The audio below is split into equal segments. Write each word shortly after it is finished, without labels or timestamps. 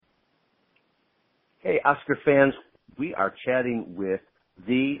Hey, Oscar fans, we are chatting with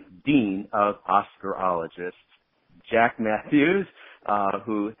the Dean of Oscarologists, Jack Mathews,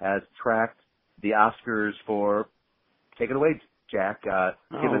 who has tracked the Oscars for, take it away, Jack,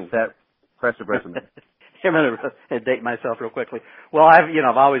 give us that impressive resume. I'm going to date myself real quickly. Well, I've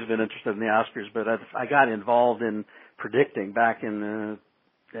always been interested in the Oscars, but I got involved in predicting back in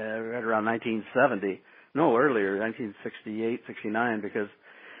right around 1970. No, earlier, 1968, 69, because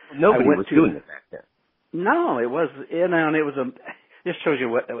nobody was doing it back then. No, it was, and it was this shows you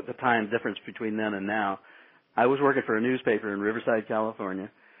what the time difference between then and now. I was working for a newspaper in Riverside, California.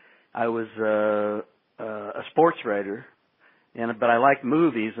 I was a sports writer, but I liked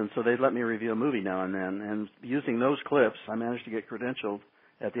movies, and so they'd let me review a movie now and then. And using those clips, I managed to get credentialed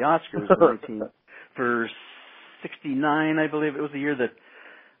at the Oscars for 69, I believe. It was the year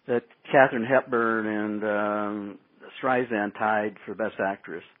that Katharine Hepburn and Streisand tied for Best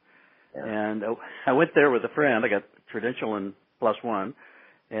Actress. Yeah. And I went there with a friend. I got credential and +1.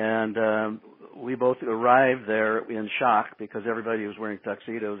 And we both arrived there in shock because everybody was wearing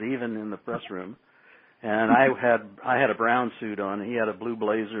tuxedos, even in the press room. And I had a brown suit on, and he had a blue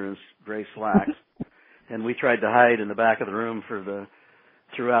blazer and gray slacks. And we tried to hide in the back of the room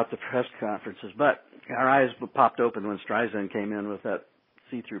throughout the press conferences. But our eyes popped open when Streisand came in with that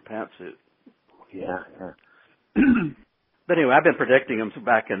see-through pantsuit. Yeah. But anyway, I've been predicting them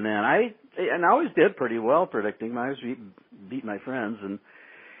back and then. I always did pretty well predicting them. I always beat my friends,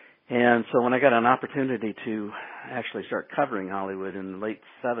 and so when I got an opportunity to actually start covering Hollywood in the late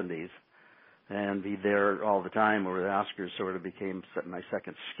 70s and be there all the time, where the Oscars sort of became my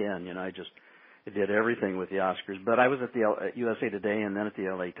second skin. I did everything with the Oscars. But I was at the USA Today and then at the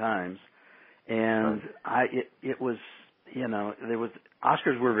LA Times, and it was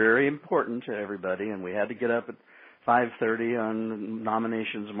Oscars were very important to everybody, and we had to get up at 5:30 on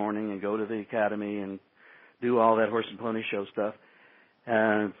nominations morning and go to the Academy and do all that horse and pony show stuff.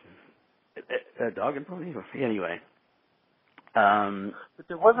 Dog and pony? Anyway. But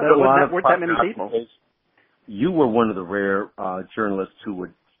there wasn't weren't that many people. You were one of the rare journalists who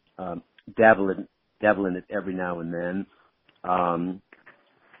would dabble in it every now and then.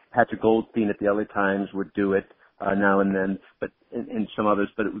 Patrick Goldstein at the LA Times would do it now and then, but and some others,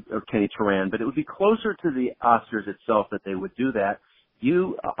 or Kenny Turan, but it would be closer to the Oscars itself that they would do that.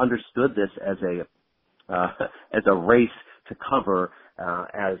 You understood this as a race to cover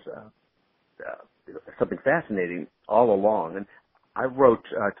as something fascinating all along. And I wrote,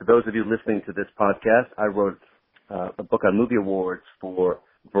 to those of you listening to this podcast, I wrote a book on movie awards for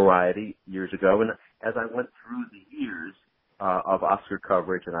Variety years ago, and as I went through the years of Oscar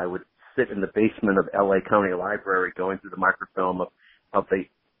coverage, and I would sit in the basement of L.A. County Library going through the microfilm of the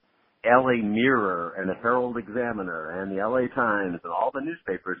L.A. Mirror and the Herald Examiner and the L.A. Times and all the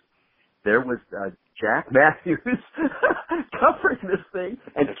newspapers. There was Jack Mathews covering this thing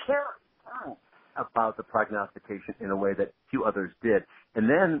and caring about the prognostication in a way that few others did. And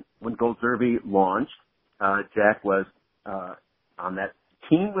then when Gold Derby launched, Jack was on that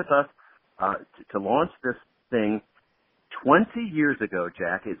team with us to launch this thing 20 years ago,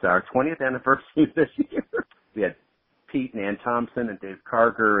 Jack. It's our 20th anniversary this year. We had Pete and Ann Thompson and Dave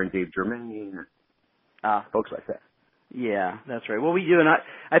Karger and Dave Germain and folks like that. Yeah, that's right. Well, you and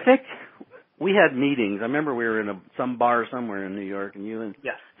I think we had meetings. I remember we were in some bar somewhere in New York, and you and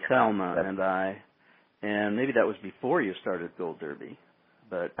Thelma and I, and maybe that was before you started Gold Derby.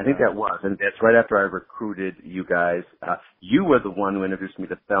 But I think that was, and that's right after I recruited you guys. You were the one who introduced me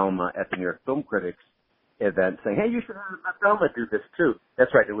to Thelma at the New York Film Critics event, saying, hey, you should have Thelma do this too.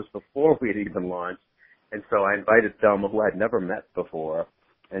 That's right, it was before we had even launched. And so I invited Thelma, who I'd never met before,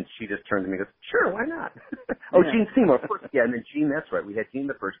 and she just turned to me and goes, sure, why not? Gene Seymour, of course. Yeah, and then Gene, that's right. We had Gene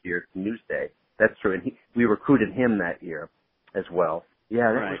the first year, Newsday. That's true. And we recruited him that year as well.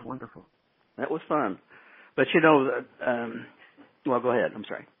 Yeah, that was wonderful. That was fun. But, well, go ahead. I'm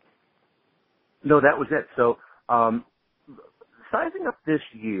sorry. No, that was it. So sizing up this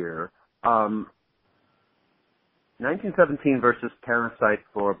year, 1917 versus Parasite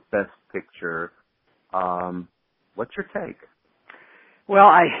for Best Picture. What's your take? Well,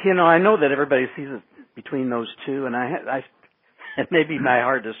 I know that everybody sees it between those two, and it may be my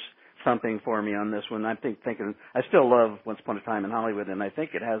heart is thumping for me on this one. I'm thinking I still love Once Upon a Time in Hollywood, and I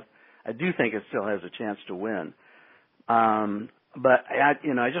do think it still has a chance to win. But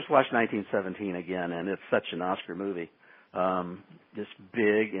I just watched 1917 again, and it's such an Oscar movie. Just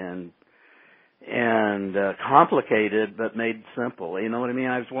big and complicated, but made simple. You know what I mean?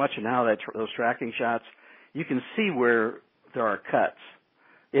 I was watching how those tracking shots. You can see where there are cuts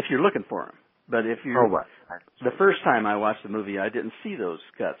if you're looking for them. But if you're the first time I watched the movie, I didn't see those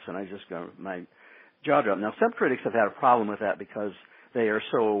cuts, and I just go, jaw drop. Now, some critics have had a problem with that because they are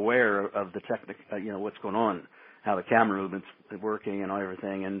so aware of the what's going on, how the camera movement's working and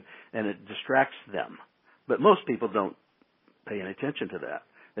everything, and it distracts them. But most people don't pay any attention to that.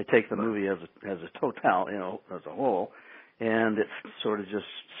 They take the movie as a total, as a whole, and it sort of just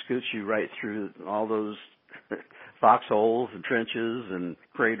scoots you right through all those foxholes and trenches and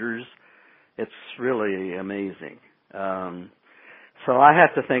craters. It's really amazing. So I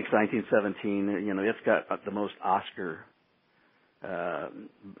have to think 1917, it's got the most Oscar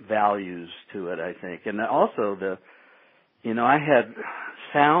values to it, I think. And also I had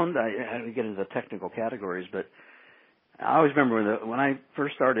sound, I didn't get into the technical categories, but I always remember when I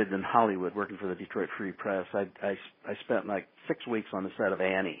first started in Hollywood working for the Detroit Free Press, I spent like 6 weeks on the set of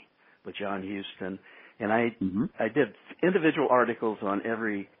Annie with John Huston, and I did individual articles on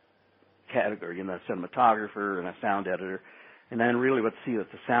every category, a cinematographer and a sound editor, and then really what see what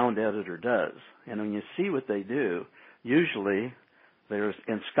the sound editor does. And when you see what they do, usually they're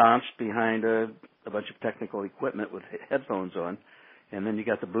ensconced behind a bunch of technical equipment with headphones on, and then you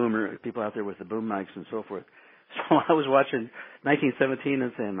got the boomer people out there with the boom mics and so forth. So I was watching 1917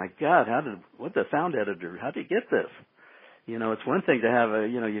 and saying, my God, what the sound editor, how did he get this? It's one thing to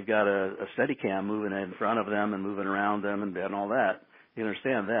have you've got a Steadicam moving in front of them and moving around them and all that. You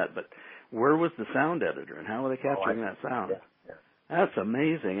understand that. But where was the sound editor and how were they capturing that sound? Yeah. That's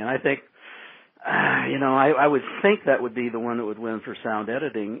amazing. And I think, I would think that would be the one that would win for sound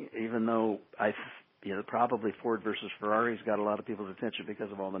editing, even though probably Ford versus Ferrari's got a lot of people's attention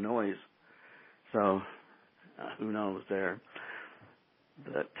because of all the noise. So, who knows there?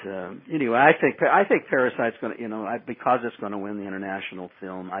 But anyway, I think Parasite's going to, because it's going to win the international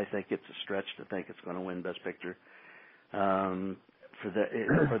film. I think it's a stretch to think it's going to win Best Picture, for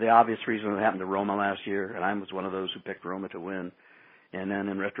the obvious reason that happened to Roma last year, and I was one of those who picked Roma to win. And then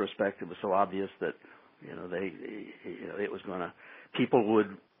in retrospect, it was so obvious that it was going to. People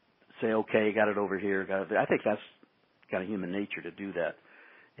would say, "Okay, got it over here." I think that's kind of human nature to do that.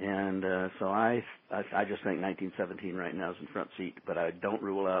 And so I just think 1917 right now is in front seat, but I don't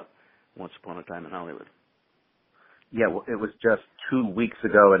rule out Once Upon a Time in Hollywood. Yeah, well, it was just 2 weeks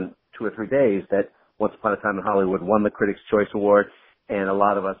ago and 2 or 3 days that Once Upon a Time in Hollywood won the Critics' Choice Award, and a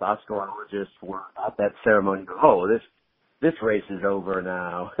lot of us Oscarologists were at that ceremony. Oh, this race is over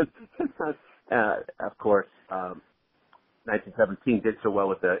now. Of course, 1917 did so well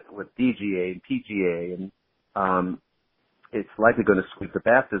with DGA and PGA, and it's likely going to sweep the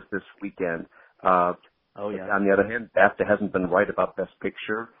BAFTAs this weekend. On the other hand, BAFTA hasn't been right about Best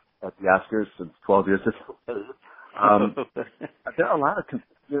Picture at the Oscars since 12 years ago. There are a lot of, as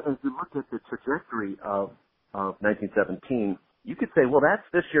you look at the trajectory of 1917, you could say, well, that's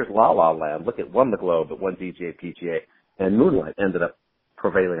this year's La La Land. Look, it won the Globe, it won DGA, PGA, and Moonlight ended up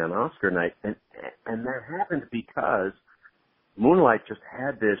prevailing on Oscar night. And that happened because Moonlight just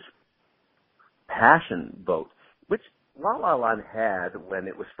had this passion vote, which La La Land had when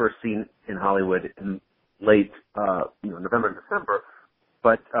it was first seen in Hollywood in late November and December.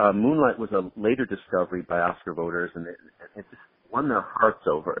 But Moonlight was a later discovery by Oscar voters, and it just won their hearts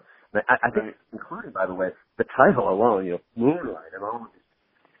over. And I think, right, including, by the way, the title alone, Moonlight and all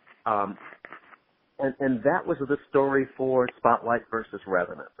of this. And that was the story for Spotlight versus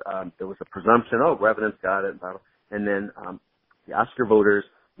Revenant. There was a presumption, Revenant's got it, and then the Oscar voters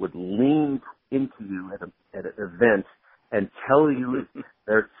would lean into you at an event and tell you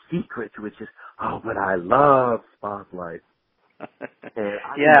their secret, which is, but I love Spotlight. And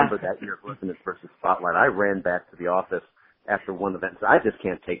I remember that year, Revenant versus Spotlight. I ran back to the office after one event and said, I just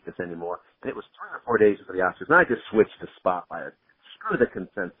can't take this anymore. And it was 3 or 4 days for the Oscars, and I just switched to Spotlight. Screw the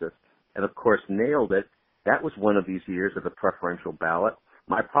consensus. And, of course, nailed it. That was one of these years of a preferential ballot.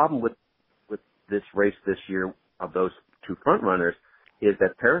 My problem with this race this year of those two frontrunners is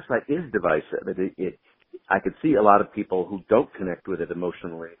that Parasite is divisive. I could see a lot of people who don't connect with it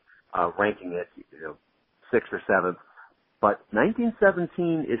emotionally ranking it, 6th or 7th. But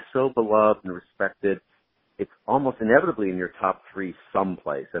 1917 is so beloved and respected, it's almost inevitably in your top 3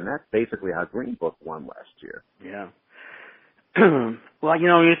 someplace. And that's basically how Green Book won last year. Yeah. Well,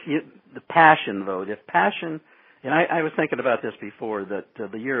 the passion, though, and I was thinking about this before,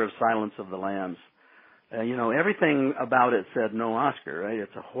 that the year of Silence of the Lambs, everything about it said no Oscar, right?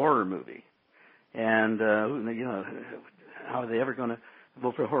 It's a horror movie. And, how are they ever going to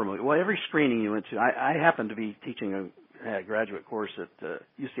vote for a horror movie? Well, every screening you went to, I happened to be teaching a graduate course at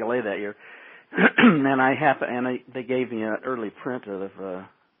UCLA that year, and they gave me an early print of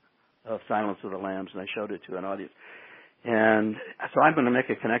Silence of the Lambs, and I showed it to an audience. And so I'm going to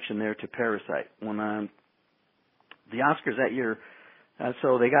make a connection there to Parasite. When the Oscars that year,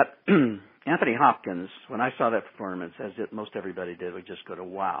 so they got Anthony Hopkins, when I saw that performance, as most everybody did, we just go to,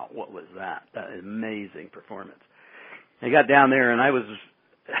 wow, what was that? That amazing performance. I got down there, and I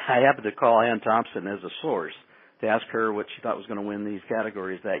happened to call Ann Thompson as a source to ask her what she thought was going to win these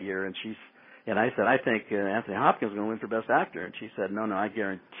categories that year, and I said, I think Anthony Hopkins is going to win for Best Actor, and she said, no, I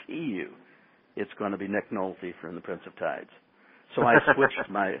guarantee you it's going to be Nick Nolte from The Prince of Tides. So I switched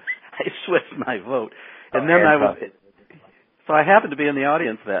my vote, and then So I happened to be in the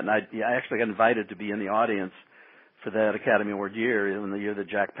audience that, and I actually got invited to be in the audience for that Academy Award year, in the year that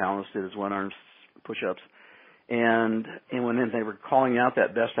Jack Palance did his one-arm push-ups. And when they were calling out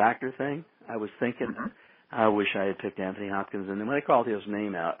that Best Actor thing, I was thinking, I wish I had picked Anthony Hopkins. And then when they called his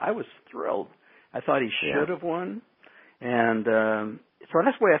name out, I was thrilled. I thought he should have won. And so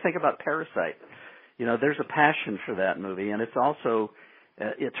that's the way I think about Parasite. You know, there's a passion for that movie, and it's also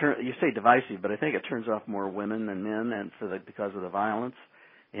you say divisive, but I think it turns off more women than men, and because of the violence.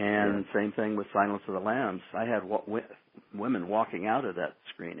 And same thing with Silence of the Lambs. I had women walking out of that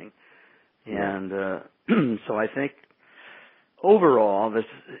screening, and so I think overall, this,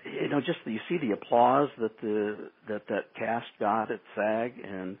 you know, just you see the applause that cast got at SAG,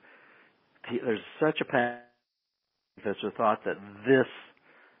 and there's such a passion. There's a thought that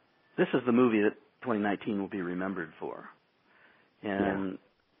this is the movie that 2019 will be remembered for. And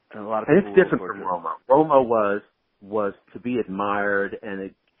a lot of people, and it's different from Roma. Roma was to be admired,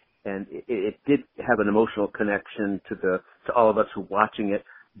 and it did have an emotional connection to all of us who were watching it,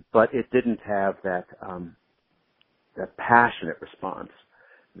 but it didn't have that passionate response.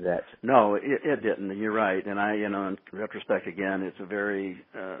 No, it didn't. You're right, and in retrospect, again, it's a very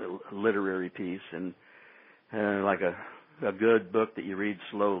literary piece, and like a good book that you read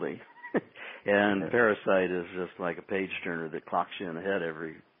slowly. And Parasite is just like a page turner that clocks you in the head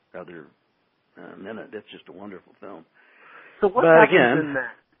every other minute. It's just a wonderful film. So what happens in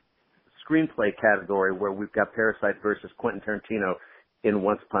that screenplay category where we've got Parasite versus Quentin Tarantino in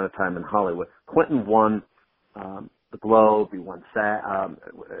Once Upon a Time in Hollywood? Quentin won the Globe. He won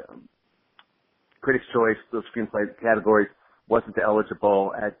Critics' Choice. Those screenplay categories wasn't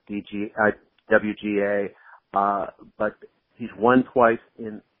eligible at WGA, but he's won twice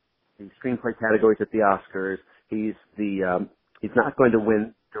in the screenplay categories at the Oscars. He's not going to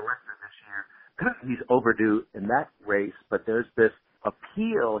win director this year. He's overdue in that race, but there's this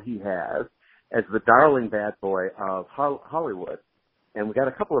appeal he has as the darling bad boy of Hollywood. And we got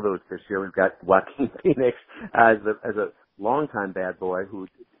a couple of those this year. We've got Joaquin Phoenix as a longtime bad boy who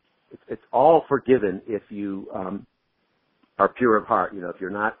it's all forgiven if you are pure of heart. You know, if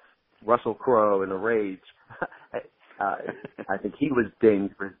you're not Russell Crowe in a rage. I think he was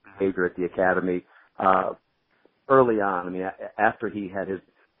dinged for his behavior at the Academy early on. I mean, after he had his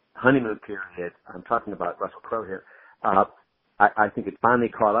honeymoon period, I'm talking about Russell Crowe here, I think it finally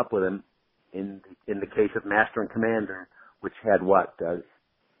caught up with him in the case of Master and Commander, which had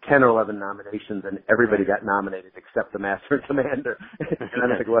 10 or 11 nominations, and everybody got nominated except the Master and Commander. And I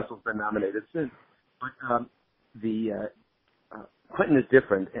don't think Russell's been nominated since. But Quentin is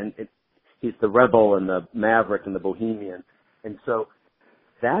different, and he's the rebel and the maverick and the bohemian. And so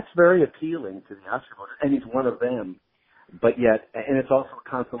that's very appealing to the Oscar voters, and he's one of them. But yet, and it's also a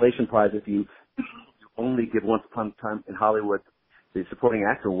consolation prize if you only give Once Upon a Time in Hollywood the supporting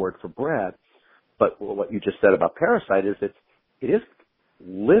actor award for Brad. But what you just said about Parasite is it is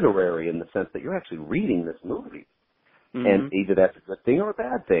literary in the sense that you're actually reading this movie. Mm-hmm. And either that's a good thing or a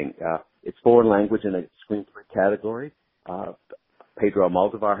bad thing. It's foreign language in a screenplay category. Pedro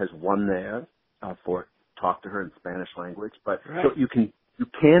Almodovar has won there for Talk to Her in Spanish language. But so you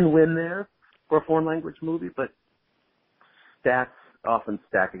can win there for a foreign language movie, but stats often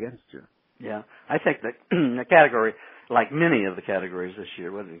stack against you. Yeah, I think that the category, like many of the categories this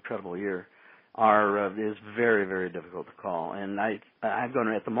year, what an incredible year, is very, very difficult to call. And I'm going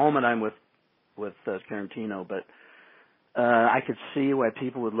to, at the moment, I'm with Tarantino, but I could see why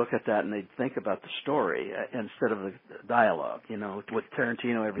people would look at that and they'd think about the story instead of the dialogue. You know, with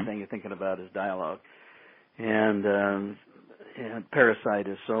Tarantino, everything you're thinking about is dialogue. And Parasite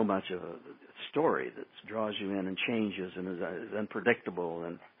is so much of a story that draws you in and changes and is unpredictable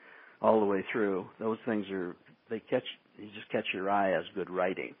and all the way through. Those things you just catch your eye as good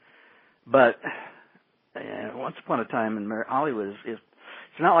writing. But Once Upon a Time in Hollywood it's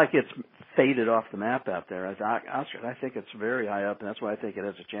not like it's faded off the map out there. As Oscar, I think it's very high up, and that's why I think it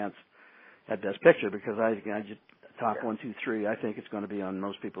has a chance at Best Picture, because I just top 1, 2, 3. I think it's going to be on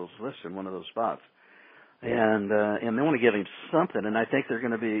most people's list in one of those spots. And they want to give him something, and I think they're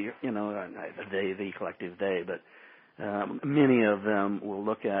going to be, the collective they, but many of them will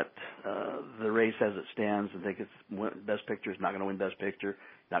look at the race as it stands and think it's Best Picture is not going to win Best Picture.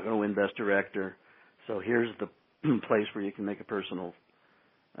 not going to win Best Director. So here's the place where you can make a personal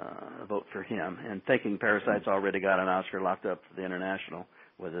vote for him. And thinking Parasite's already got an Oscar locked up for the International,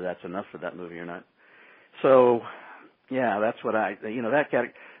 whether that's enough for that movie or not. So, yeah, that's what that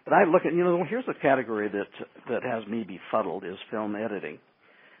category. But I look at, here's a category that has me befuddled is film editing.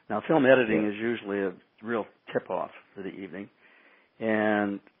 Now, film editing is usually a real tip-off for the evening.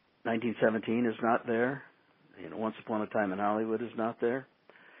 And 1917 is not there. Once Upon a Time in Hollywood is not there.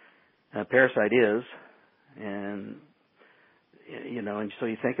 Parasite is. And so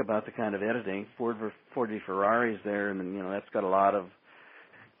you think about the kind of editing. Ford v. Ferrari's there, and that's got a lot of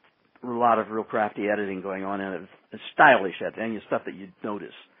real crafty editing going on in it. It's stylish editing, and stuff that you'd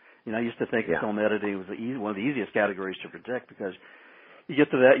notice. I used to think film editing was one of the easiest categories to protect because you get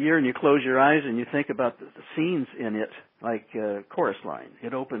to that year and you close your eyes and you think about the scenes in it, like Chorus Line.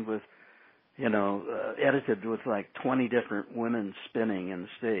 It opened with, edited with like 20 different women spinning in the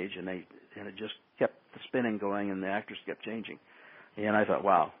stage, and it just kept the spinning going, and the actors kept changing. And I thought,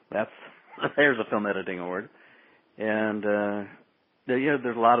 wow, there's a film editing award. And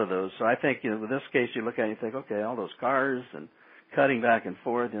there's a lot of those. So I think with this case, you look at it and you think, okay, all those cars and cutting back and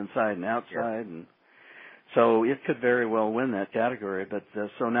forth, inside and outside, and so it could very well win that category. But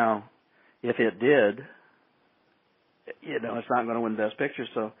so now, if it did, it's not going to win Best Picture.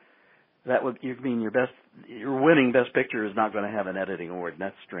 So that would mean your winning Best Picture is not going to have an editing award, and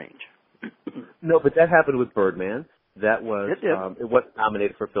that's strange. No, but that happened with Birdman. That was it was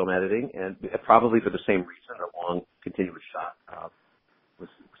nominated for film editing, and probably for the same reason. A long, continuous shot was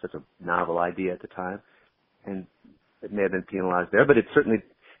such a novel idea at the time, and it may have been penalized there, but it certainly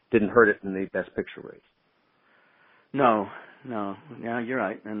didn't hurt it in the Best Picture race. No, yeah, you're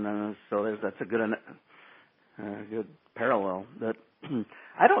right, and so that's a good parallel. That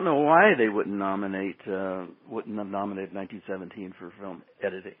I don't know why they wouldn't have nominated 1917 for film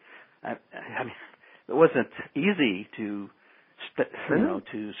editing. I mean, it wasn't easy to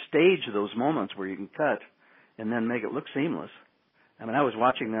stage those moments where you can cut and then make it look seamless. I mean, I was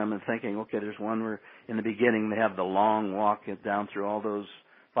watching them and thinking, okay, there's one where in the beginning they have the long walk down through all those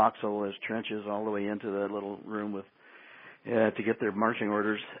foxhole trenches all the way into the little room with to get their marching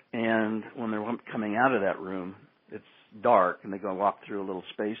orders. And when they're coming out of that room, it's dark, and they go walk through a little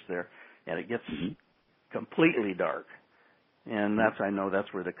space there, and it gets completely dark. And I know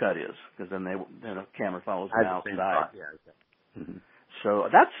that's where the cut is, because then the camera follows them outside. So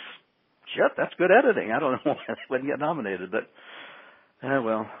that's good editing. I don't know why it wouldn't get nominated, but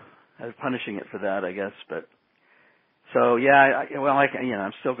well, I was punishing it for that, I guess. But so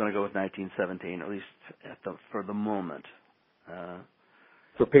I'm still going to go with 1917, at least for the moment.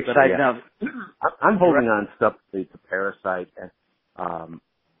 For picture, I'm holding on stuff to Parasite, and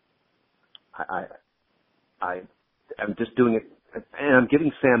I'm just doing it, and I'm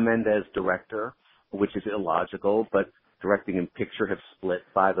giving Sam Mendes director, which is illogical, but directing and picture have split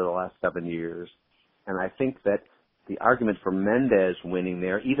 5 of the last 7 years. And I think that the argument for Mendes winning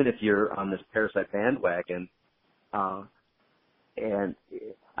there, even if you're on this Parasite bandwagon, and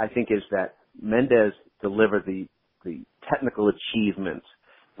I think is that Mendes delivered the technical achievement,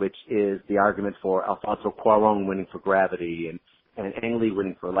 which is the argument for Alfonso Cuarón winning for Gravity and Ang Lee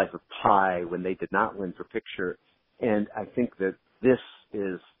winning for Life of Pi when they did not win for picture. And I think that this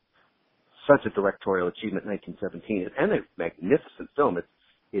is such a directorial achievement in 1917, and a magnificent film.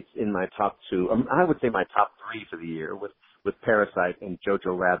 It's in my top 2. I would say my top 3 for the year with Parasite and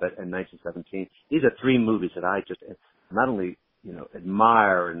Jojo Rabbit and 1917. These are 3 movies that I just not only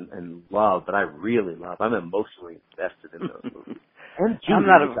admire and love, but I really love. I'm emotionally invested in those movies. And Judy,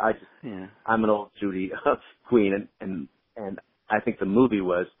 I'm an old Judy queen, and I think the movie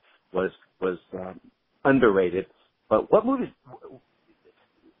was underrated. But what movies?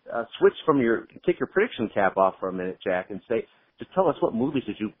 Take your prediction cap off for a minute, Jack, and just tell us what movies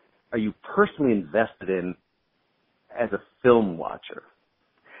are you personally invested in as a film watcher?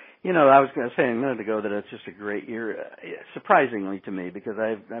 I was going to say a minute ago that it's just a great year, surprisingly to me, because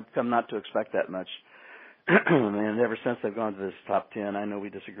I've come not to expect that much. And ever since they've gone to this top 10, I know we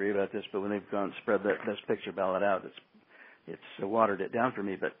disagree about this, but when they've gone spread that Best Picture ballot out, it's watered it down for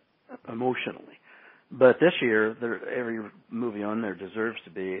me, but emotionally. But this year, every movie on there deserves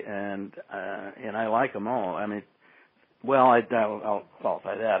to be, and I like them all. I mean, I'll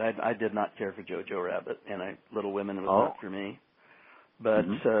qualify that. I did not care for Jojo Rabbit, and Little Women was not for me. But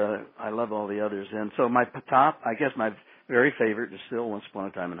I love all the others. And so my top, I guess my very favorite is still Once Upon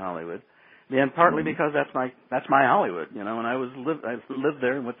a Time in Hollywood. And partly because that's my Hollywood, and I lived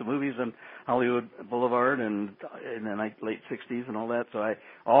there and went to movies on Hollywood Boulevard and in the late 60s and all that. So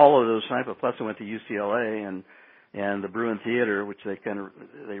all of those type of, plus I went to UCLA, and And the Bruin Theater, which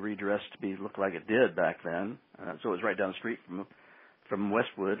they redressed to look like it did back then. So it was right down the street from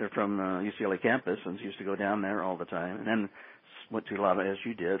Westwood or from UCLA campus, and used to go down there all the time. And then went to a lot of, as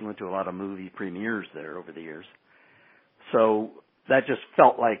you did, went to a lot of movie premieres there over the years. So that just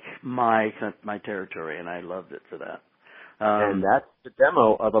felt like my territory, and I loved it for that. And that's the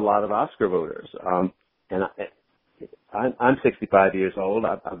demo of a lot of Oscar voters. And I'm 65 years old.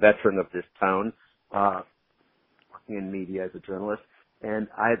 I'm a veteran of this town, working in media as a journalist. And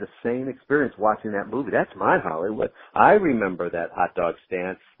I had the same experience watching that movie. That's my Hollywood. I remember that hot dog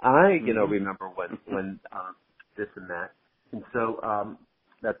stand. I, remember when this and that. And so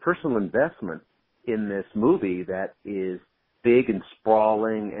that personal investment in this movie that is big and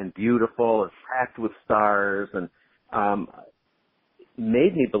sprawling and beautiful and packed with stars and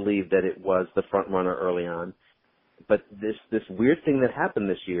made me believe that it was the front runner early on. But this weird thing that happened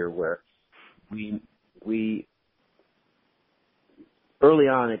this year where we early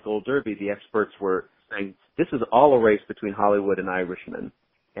on at Gold Derby, the experts were saying this is all a race between Hollywood and Irishman,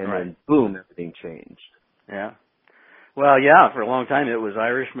 and then boom, everything changed. Yeah. Well, yeah, for a long time it was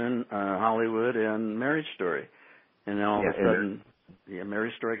Irishman, Hollywood, and Marriage Story. And then all of a sudden,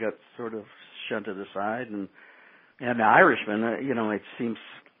 Marriage Story got sort of shunted aside, and the Irishman, it seems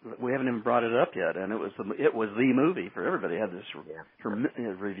we haven't even brought it up yet, and it was the movie for everybody. It had this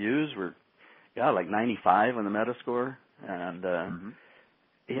reviews were like 95 on the Metascore, and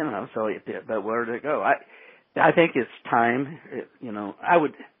but where did it go? I think it's time. I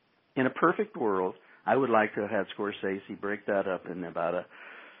would, in a perfect world, I would like to have had Scorsese break that up in about a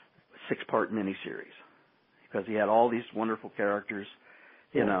 6-part miniseries, because he had all these wonderful characters.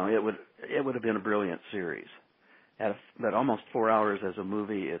 It would have been a brilliant series. But almost 4 hours as a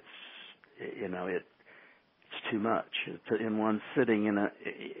movie, it's too much. It's in one sitting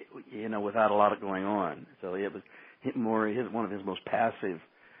without a lot of going on. So it was one of his most passive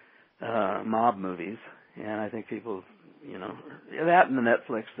mob movies, and I think people, that and the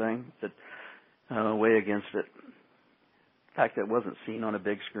Netflix thing that weigh against it. In fact, it wasn't seen on a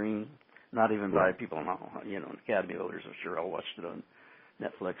big screen, not even by people, Academy voters. I'm sure all watched it on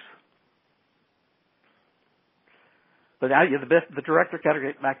Netflix. But the director, got to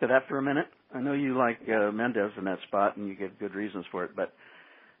get back to that for a minute. I know you like Mendes in that spot, and you give good reasons for it, but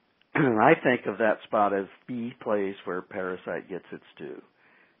I think of that spot as the place where Parasite gets its due.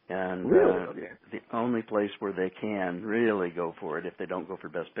 And the only place where they can really go for it if they don't go for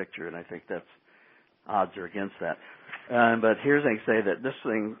Best Picture, and I think that's odds are against that. But here's they say that this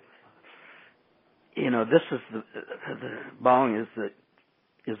thing, this is the Bong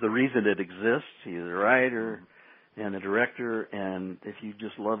is the reason it exists. He's the writer and the director, and if you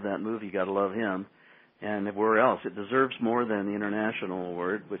just love that movie, you got to love him. And where else? It deserves more than the International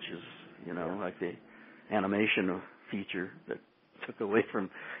Award, which is, like the animation feature that took away from,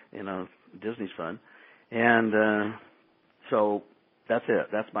 Disney's fun. And so that's it.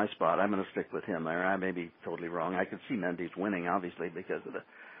 That's my spot. I'm going to stick with him. I may be totally wrong. I could see Mendes winning, obviously, because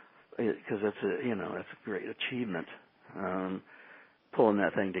it's a great achievement, pulling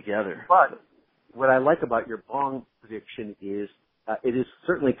that thing together. But what I like about your Bong prediction is it is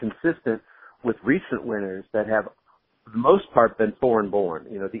certainly consistent with recent winners that have, for the most part, been foreign-born.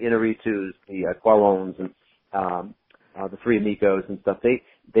 The Inarritus, the Cuaróns, and the Three Amigos and stuff.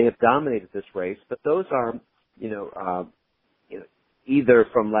 They have dominated this race, but those are, either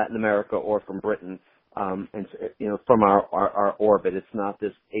from Latin America or from Britain, and from our orbit. It's not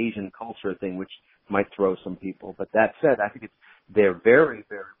this Asian culture thing, which might throw some people. But that said, I think they're very,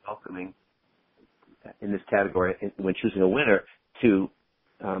 very welcoming in this category when choosing a winner to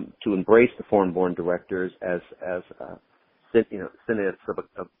embrace the foreign-born directors as synonyms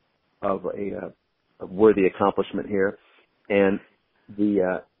of a worthy accomplishment here, and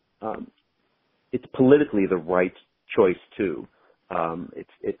it's politically the right choice too.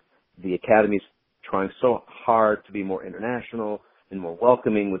 The Academy's trying so hard to be more international and more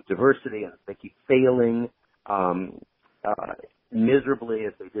welcoming with diversity, and they keep failing miserably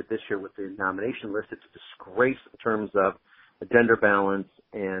as they did this year with the nomination list. It's a disgrace in terms of gender balance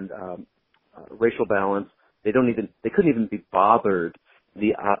and racial balance. They couldn't even be bothered,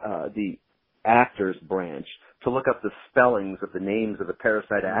 the actors branch, to look up the spellings of the names of the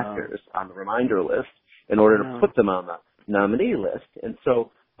Parasite actors on the reminder list in order to put them on the nominee list. And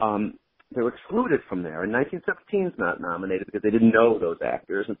so they were excluded from there. And 1917 is not nominated because they didn't know those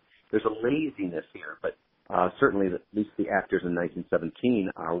actors. And there's a laziness here, but certainly at least the actors in 1917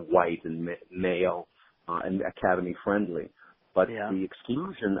 are white and male and Academy friendly. But the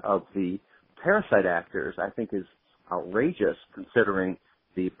exclusion of the Parasite actors, I think, is outrageous considering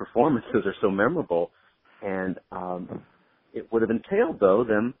the performances are so memorable. and it would have entailed though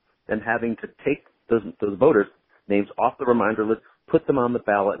them having to take those voters' names off the reminder list, put them on the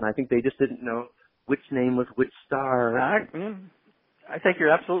ballot, and I think they just didn't know which name was which star. I think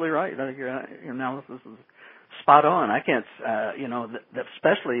you're absolutely right. I think your analysis is spot on. I can't,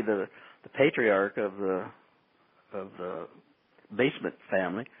 especially the patriarch of the basement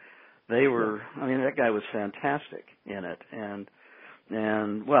family. They were. I mean, that guy was fantastic in it, and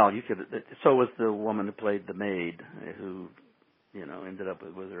well, you could. So was the woman who played the maid, who ended up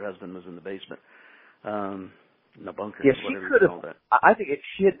with her husband was in the basement. In the bunker, yeah, whatever she could you call that. I think if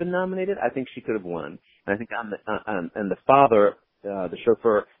she had been nominated, I think she could have won. And I think and the father, the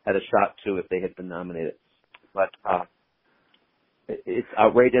chauffeur, had a shot too if they had been nominated. But it's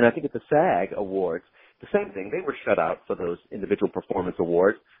outrageous, and I think at the SAG Awards, the same thing. They were shut out for those individual performance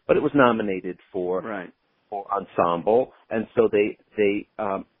awards, but it was nominated for ensemble, and so they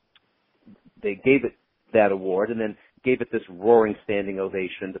gave it that award, and then gave it this roaring standing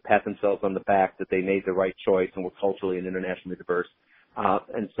ovation to pat themselves on the back that they made the right choice and were culturally and internationally diverse.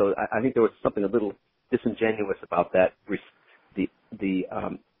 And so I think there was something a little disingenuous about that. The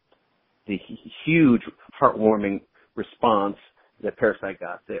huge, heartwarming response that Parasite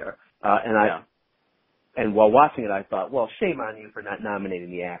got there. And while watching it, I thought, well, shame on you for not nominating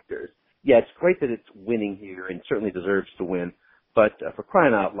the actors. Yeah, it's great that it's winning here and certainly deserves to win. But for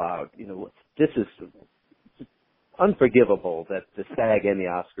crying out loud, this is unforgivable that the SAG and the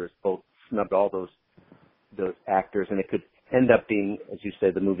Oscars both snubbed all those actors, and it could end up being, as you say,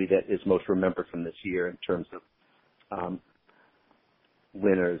 the movie that is most remembered from this year in terms of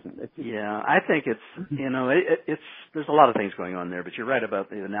winners. Yeah, I think it's there's a lot of things going on there, but you're right about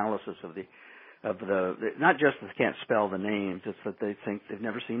the analysis of the not just that they can't spell the names, it's that they think they've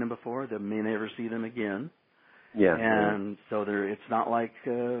never seen them before, they may never see them again. Yeah. And so it's not like,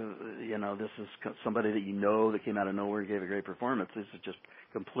 this is somebody that that came out of nowhere and gave a great performance. This is just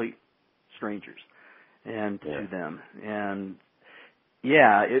complete strangers to them. And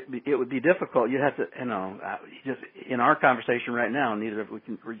it would be difficult. You'd have to, just in our conversation right now,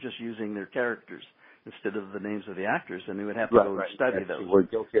 we're just using their characters instead of the names of the actors, and we would have to go study those. We're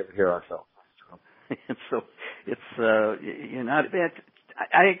guilty of it here ourselves. And so it's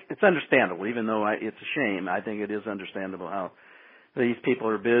understandable, even though it's a shame. I think it is understandable how these people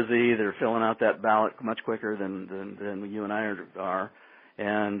are busy. They're filling out that ballot much quicker than you and I are.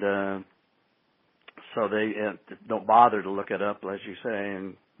 And so they don't bother to look it up, as you say,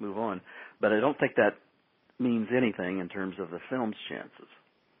 and move on. But I don't think that means anything in terms of the film's chances.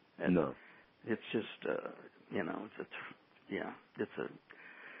 And no. It's just,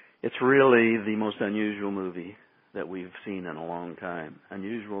 it's really the most unusual movie that we've seen in a long time.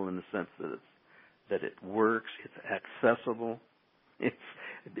 Unusual in the sense that it works, it's accessible, it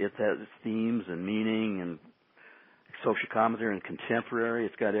has themes and meaning and social commentary and contemporary.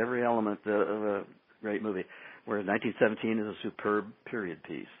 It's got every element of a great movie. Whereas 1917 is a superb period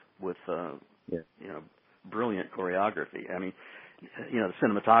piece with brilliant choreography. I mean, the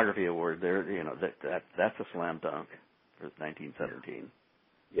cinematography award there, that's a slam dunk for 1917.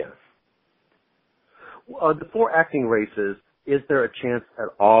 Yes. The 4 acting races, is there a chance at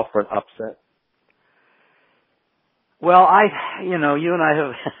all for an upset? Well, you and I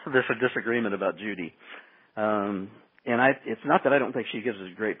have this disagreement about Judy. And it's not that I don't think she gives a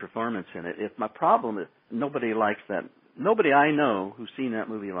great performance in it. My problem is nobody likes that. Nobody I know who's seen that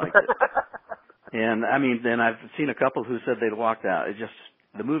movie likes it. And then I've seen a couple who said they'd walked out.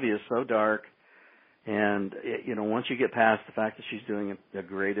 The movie is so dark. And, once you get past the fact that she's doing a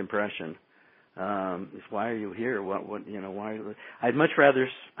great impression, it's why are you here? Why? I'd much rather,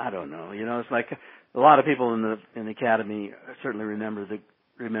 I don't know, it's like a lot of people in the Academy certainly remember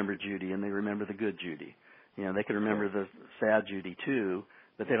Judy, and they remember the good Judy. They can remember the sad Judy too,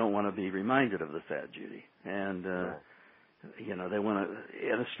 but they don't want to be reminded of the sad Judy. And, they want to,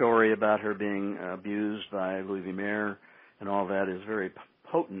 a story about her being abused by Louis V. Mayer and all that is very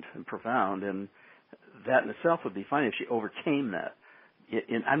potent and profound, and that in itself would be fine if she overcame that.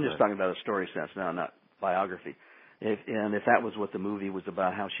 I'm just talking about a story sense now, not biography. If that was what the movie was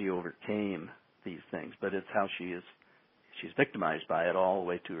about, how she overcame these things, but it's how she's victimized by it all the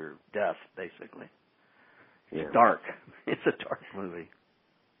way to her death, basically. It's dark. It's a dark movie.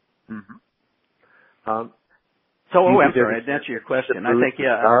 Mm-hmm. I'm sorry. To answer your question, I think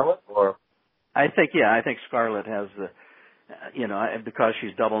Scarlett, or I think Scarlett has the, because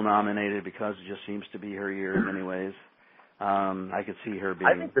she's double nominated, because it just seems to be her year in many ways. I could see her being.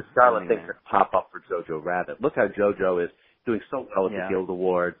 I think the Scarlett thing could pop up for Jojo Rabbit. Look how Jojo is doing so well at the Guild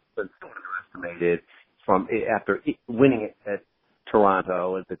Awards, been so underestimated after winning it at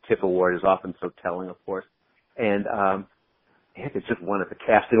Toronto, and the TIFF Award is often so telling, of course. And heck, it just won at the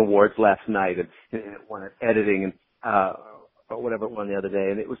Casting Awards last night, and it won at editing, and or whatever it won the other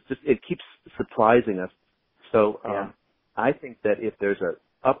day. And it keeps surprising us. So I think that if there's a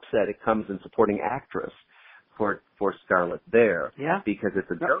upset, it comes in supporting actress for Scarlett there, because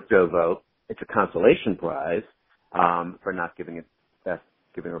it's a JoJo vote. It's a consolation prize for not giving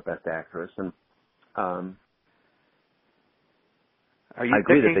her Best Actress, and are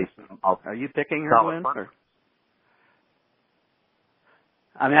you picking her to win? Or?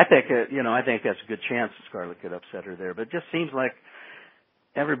 I mean, I think that's a good chance Scarlett could upset her there, but it just seems like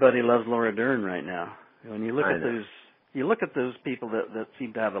everybody loves Laura Dern right now. When you look at those people that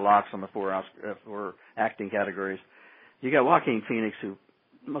seem to have the locks on the four acting categories. You got Joaquin Phoenix, who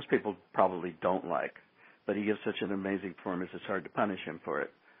most people probably don't like, but he gives such an amazing performance, it's hard to punish him for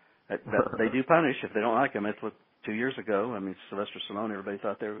it. They do punish if they don't like him. It's what 2 years ago. I mean, Sylvester Stallone, everybody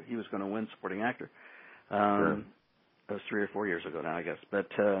thought he was going to win supporting actor. That was 3 or 4 years ago now, I guess.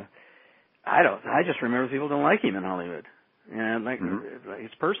 But I just remember people don't like him in Hollywood, and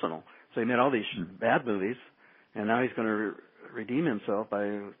it's personal. So he made all these bad movies, and now he's going to redeem himself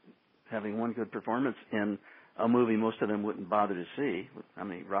by having one good performance in a movie most of them wouldn't bother to see. I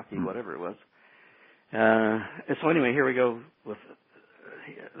mean, Rocky, whatever it was. So anyway, here we go with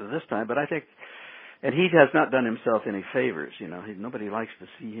this time. But I think, and he has not done himself any favors. Nobody likes to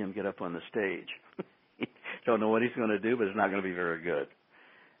see him get up on the stage. Don't know what he's going to do, but it's not going to be very good.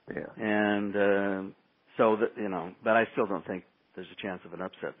 Yeah. And but I still don't think there's a chance of an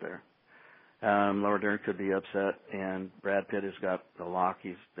upset there. Laura Dern could be upset, and Brad Pitt has got the lock.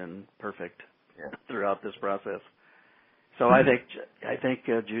 He's been perfect throughout this process. So I think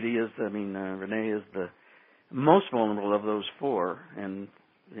Renee is the most vulnerable of those four, and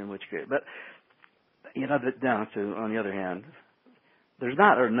in which case, but on the other hand, there's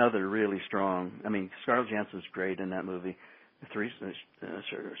not another really strong. I mean, Scarlett Johansson's great in that movie.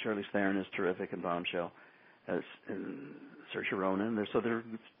 Charlize Theron is terrific in Bombshell. Saoirse Ronan. They're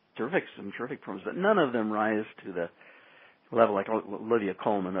terrific, some terrific performances, but none of them rise to the level like Olivia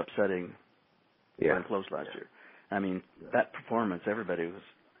Colman upsetting Glenn Close last year. I mean, that performance, everybody was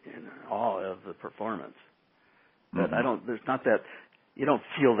in awe of the performance. But there's not that, you don't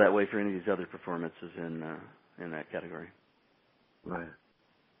feel that way for any of these other performances in that category. Right.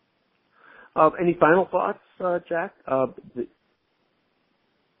 Any final thoughts, Jack?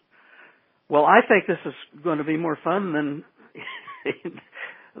 Well, I think this is going to be more fun than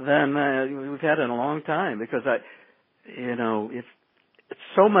we've had in a long time, because it's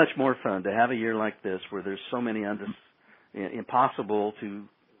so much more fun to have a year like this where there's so many impossible to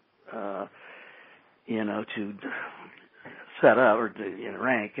to set up or to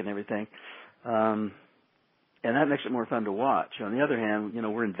rank and everything. And that makes it more fun to watch. On the other hand,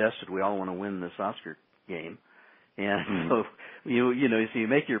 we're invested. We all want to win this Oscar game. And so so you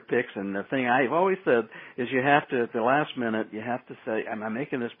make your picks, and the thing I've always said is you have to, at the last minute, you have to say, am I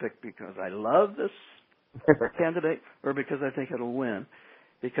making this pick because I love this candidate or because I think it'll win?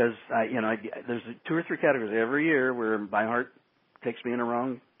 Because there's 2 or 3 categories every year where my heart takes me in the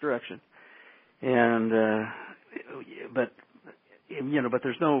wrong direction. And but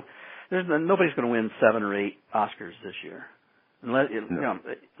nobody's going to win 7 or 8 Oscars this year. Unless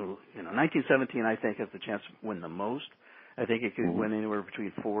 1917, I think, has the chance to win the most. I think it could win anywhere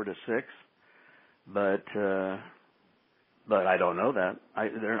between 4 to 6, but I don't know that.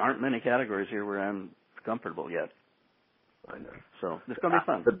 There aren't many categories here where I'm comfortable yet. I know. So it's going to be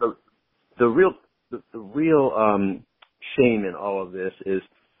fun. The real shame in all of this is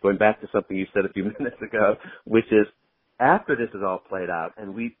going back to something you said a few minutes ago, which is after this is all played out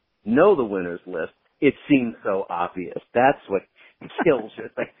and we know the winners list, it seems so obvious. That's what kills you.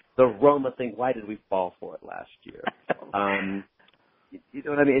 It's like the Roma thing. Why did we fall for it last year? You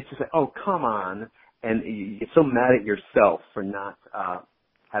know what I mean? It's just like, oh, come on. And you get so mad at yourself for not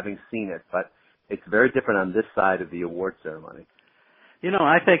having seen it. But it's very different on this side of the award ceremony.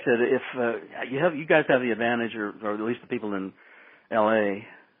 I think that if you guys have the advantage, or at least the people in L.A.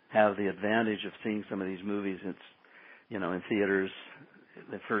 have the advantage of seeing some of these movies. It's, in theaters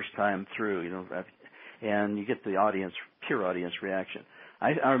the first time through, and you get the pure audience reaction.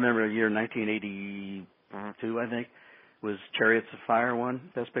 I remember a year, 1982, I think, was Chariots of Fire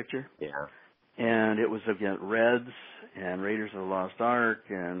won Best Picture. Yeah. And it was against Reds and Raiders of the Lost Ark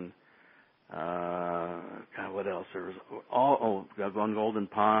and, what else? There was Gone Golden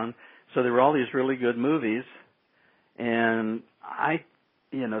Pond. So there were all these really good movies, and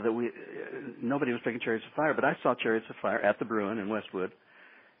nobody was picking Chariots of Fire, but I saw Chariots of Fire at the Bruin in Westwood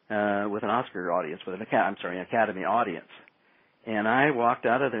with an Oscar audience, with an Academy audience. And I walked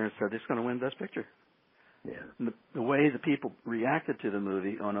out of there and said, it's going to win Best Picture. Yeah. The way the people reacted to the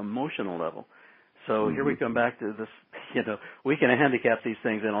movie on an emotional level. So here we come back to this, we can handicap these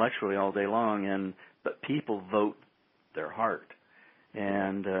things intellectually all day long, but people vote their heart.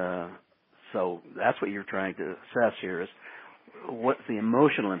 And so that's what you're trying to assess here is what's the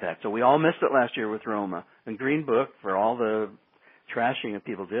emotional impact. So we all missed it last year with Roma. And Green Book, for all the trashing that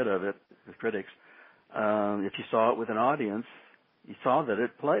people did of it, the critics, if you saw it with an audience, you saw that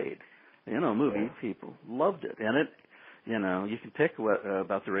it played. Movie people loved it. And it, you can pick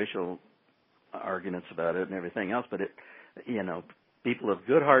about the racial arguments about it and everything else, but it, people of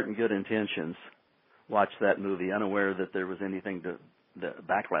good heart and good intentions watched that movie unaware that there was anything the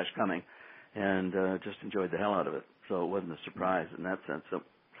backlash coming, and just enjoyed the hell out of it. So it wasn't a surprise in that sense.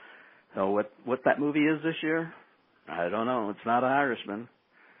 So what that movie is this year, I don't know. It's not Irishman,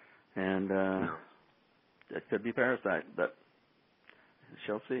 and it could be Parasite, but we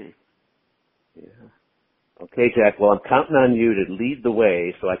shall see. Yeah. Okay, Jack. Well, I'm counting on you to lead the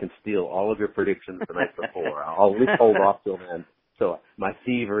way so I can steal all of your predictions the night before. I'll at least hold off till then. So my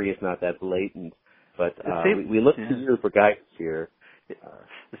thievery is not that blatant, but we look to you for guidance here.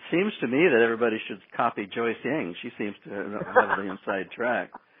 It seems to me that everybody should copy Joyce Yang. She seems to have the inside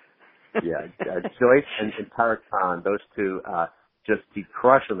track. Yeah, Joyce and Tariq Khan, those two just keep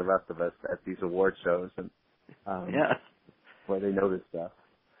crushing the rest of us at these award shows, and where they know this stuff.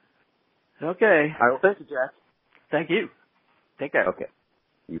 Okay. All right, well, thank you, Jack. Thank you. Take care. Okay.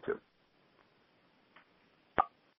 You too.